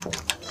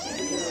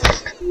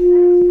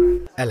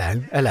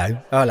Hello.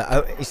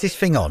 Oh, is this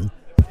thing on?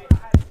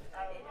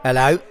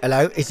 Hello.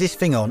 Is this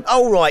thing on?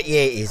 Oh, right,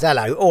 yeah, it is.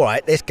 Hello. All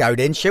right, let's go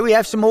then. Shall we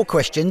have some more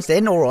questions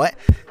then? All right.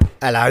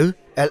 Hello.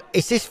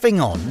 Is this thing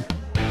on?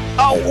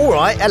 Oh, all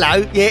right.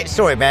 Hello. Yeah,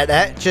 sorry about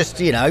that.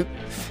 Just,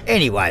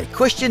 Anyway,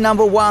 question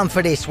number 1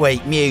 for this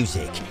week,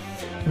 music.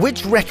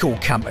 Which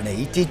record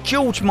company did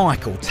George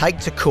Michael take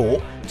to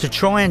court to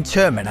try and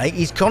terminate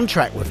his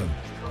contract with them?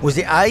 Was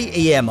it A,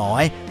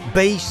 EMI,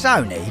 B,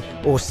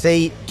 Sony, or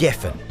C,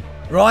 Geffen?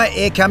 Right,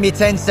 here come your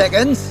 10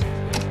 seconds.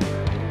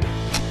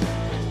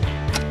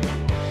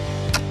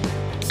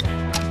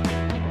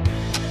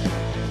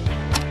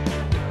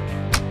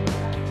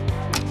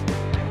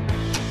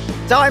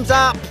 Time's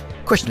up!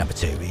 Question number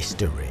 2,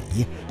 history.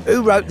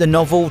 Who wrote the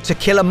novel To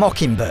Kill a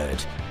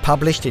Mockingbird,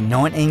 published in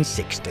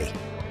 1960?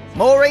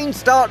 Maureen,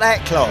 start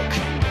that clock.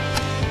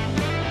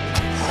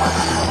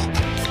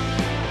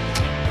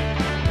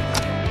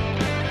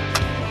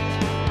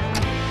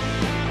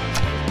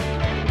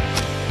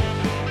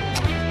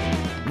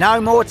 No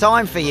more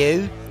time for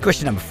you.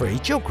 Question number 3,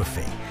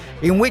 geography.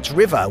 In which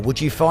river would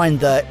you find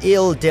the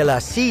Ile de la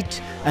Cite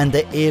and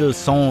the Ile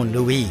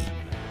Saint-Louis?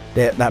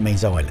 That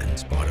means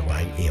islands, by the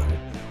way, Ile.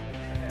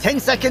 10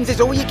 seconds is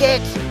all you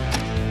get.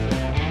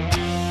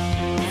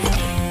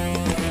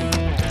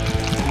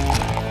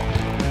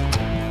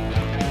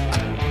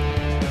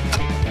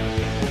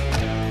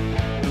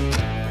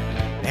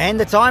 And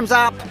the time's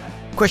up.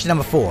 Question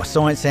number 4,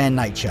 science and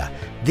nature.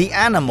 The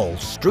animal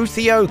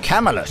Struthio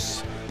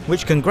camelus,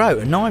 which can grow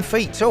to 9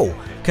 feet tall,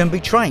 can be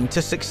trained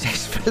to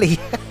successfully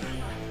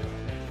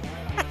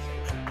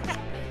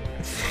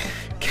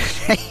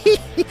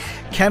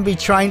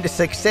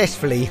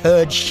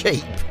herd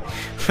sheep.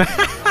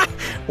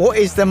 What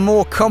is the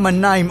more common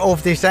name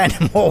of this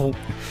animal?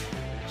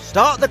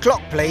 Start the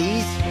clock,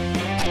 please.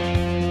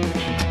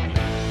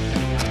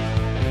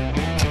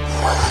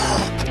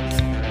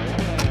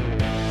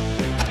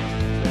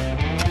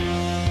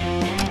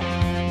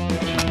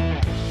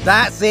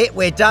 That's it,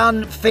 we're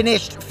done,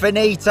 finished,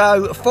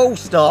 finito, full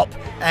stop,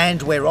 and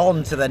we're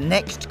on to the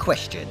next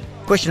question.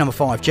 Question number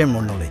 5,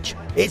 general knowledge.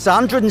 It's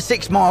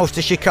 106 miles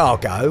to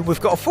Chicago, we've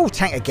got a full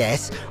tank of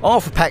gas,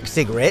 half a pack of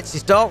cigarettes,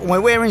 it's dark and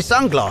we're wearing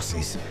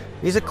sunglasses.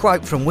 Here's a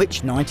quote from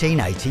which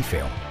 1980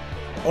 film?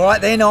 Alright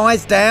then,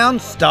 eyes down,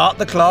 start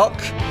the clock.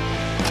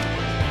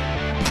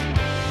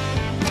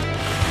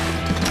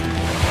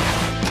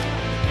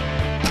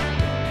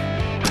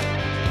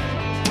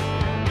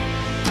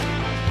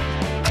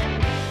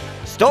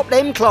 Stop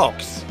them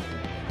clocks.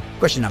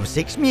 Question number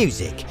 6,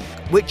 music.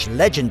 Which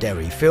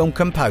legendary film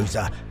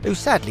composer, who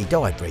sadly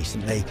died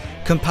recently,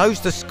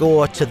 composed the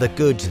score to The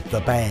Good, the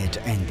Bad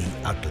and the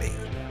Ugly?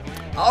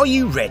 Are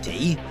you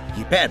ready?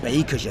 You better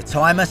be, because your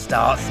timer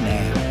starts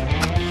now.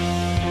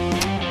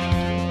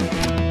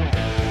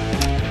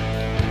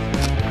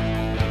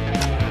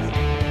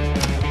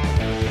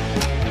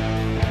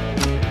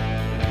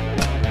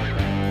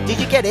 Did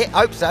you get it?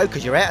 Hope so,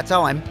 because you're out of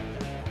time.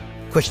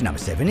 Question number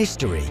 7,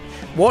 history.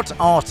 What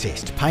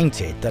artist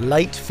painted the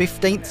late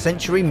 15th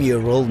century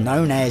mural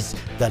known as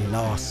The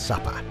Last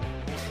Supper?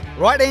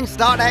 Right then,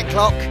 start that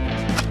clock.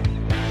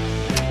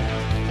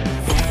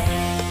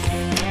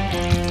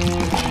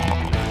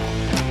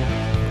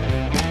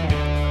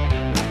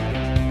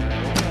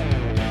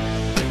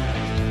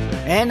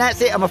 And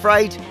that's it, I'm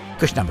afraid.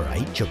 Question number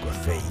 8,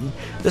 geography.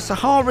 The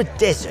Sahara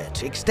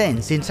Desert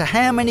extends into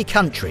how many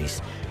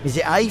countries? Is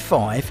it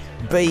A5,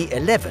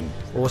 B11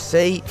 or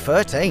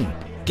C13?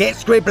 Get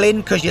scribbling,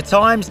 because your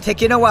time's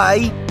ticking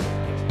away.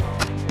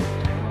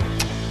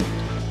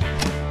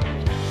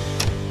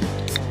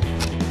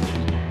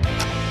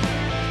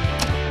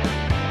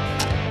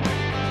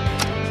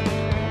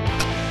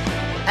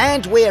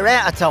 And we're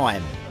out of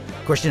time.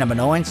 Question number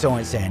 9,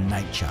 science and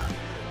nature.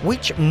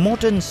 Which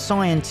modern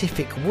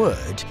scientific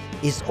word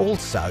is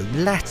also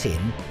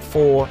Latin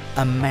for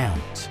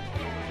amount?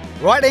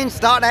 Right then,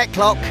 start that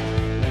clock.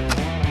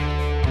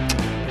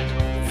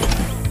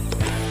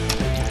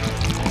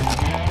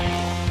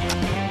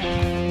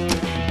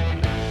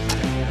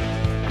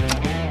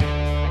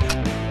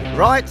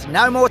 Right,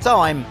 no more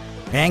time.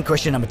 And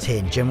question number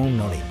 10, general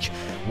knowledge.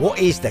 What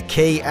is the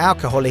key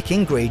alcoholic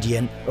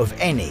ingredient of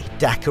any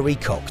daiquiri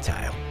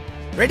cocktail?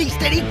 Ready,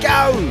 steady,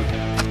 go!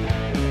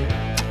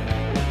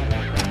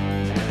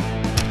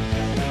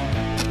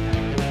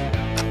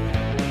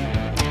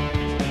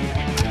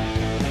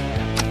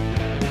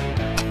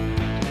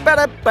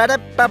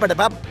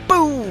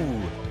 Boo!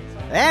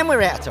 And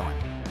we're out of time.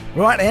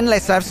 Right then,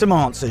 let's have some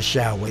answers,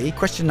 shall we?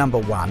 Question number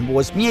 1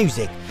 was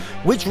music.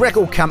 Which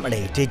record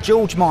company did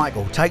George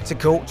Michael take to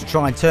court to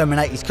try and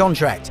terminate his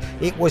contract?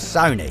 It was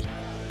Sony.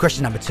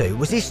 Question number 2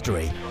 was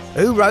history.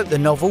 Who wrote the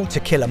novel To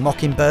Kill a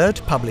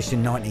Mockingbird, published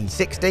in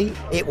 1960?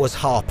 It was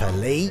Harper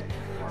Lee.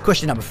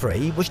 Question number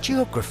 3 was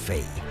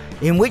geography.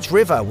 In which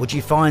river would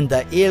you find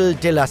the Ile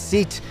de la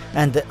Cite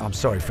and the, I'm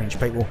sorry French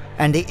people,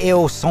 and the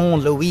Ile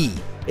Saint-Louis?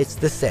 It's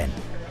the Seine.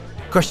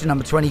 Question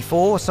number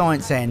 24,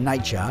 science and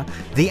nature.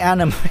 The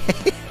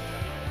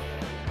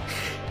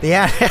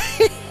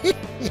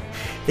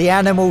the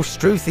animal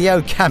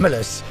Struthio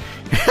camelus.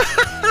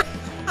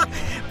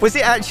 Was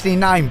it actually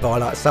named by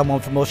like someone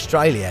from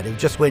Australia who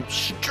just went,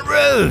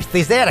 Struth,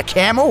 is that a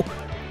camel?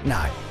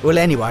 No. Well,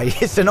 anyway,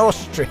 it's an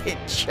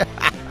ostrich.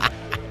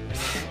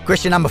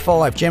 Question number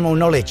 5, general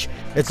knowledge.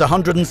 It's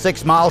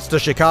 106 miles to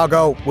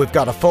Chicago. We've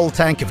got a full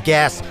tank of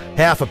gas,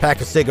 half a pack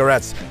of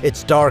cigarettes.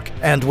 It's dark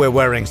and we're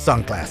wearing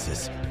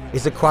sunglasses.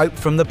 Is a quote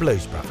from the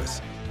Blues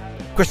Brothers.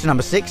 Question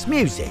number 6,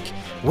 music.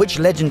 Which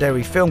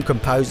legendary film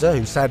composer,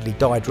 who sadly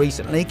died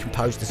recently,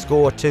 composed the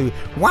score to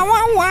Wah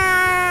Wah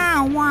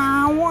Wah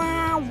Wah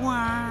Wah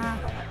Wah?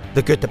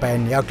 The Good, the Bad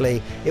and the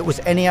Ugly. It was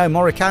Ennio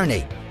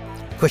Morricone.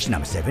 Question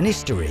number 7,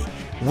 history.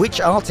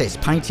 Which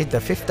artist painted the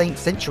 15th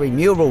century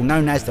mural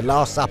known as The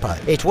Last Supper?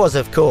 It was,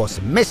 of course,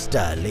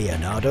 Mr.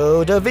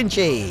 Leonardo da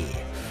Vinci.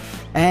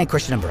 And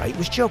question number 8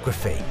 was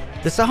geography.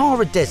 The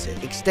Sahara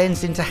Desert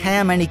extends into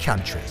how many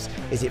countries?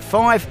 Is it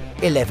 5,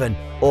 11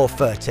 or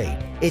 13?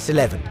 It's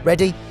 11.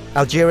 Ready?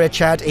 Algeria,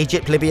 Chad,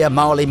 Egypt, Libya,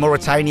 Mali,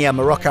 Mauritania,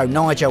 Morocco,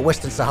 Niger,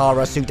 Western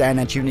Sahara, Sudan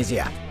and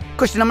Tunisia.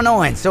 Question number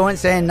 9,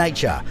 science and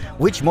nature.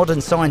 Which modern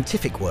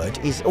scientific word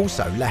is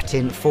also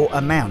Latin for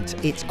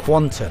amount? It's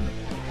quantum.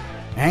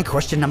 And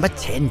question number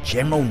 10,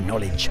 general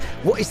knowledge.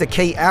 What is the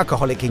key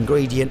alcoholic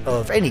ingredient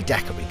of any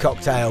daiquiri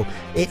cocktail?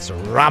 It's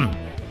rum.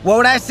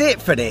 Well, that's it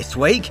for this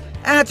week.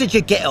 How did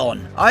you get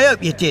on? I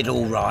hope you did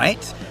all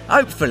right.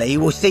 Hopefully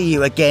we'll see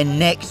you again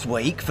next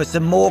week for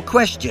some more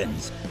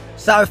questions.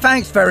 So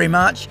thanks very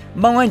much.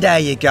 Mind how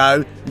you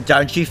go.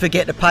 Don't you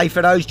forget to pay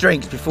for those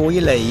drinks before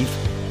you leave.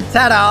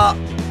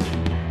 Ta-da!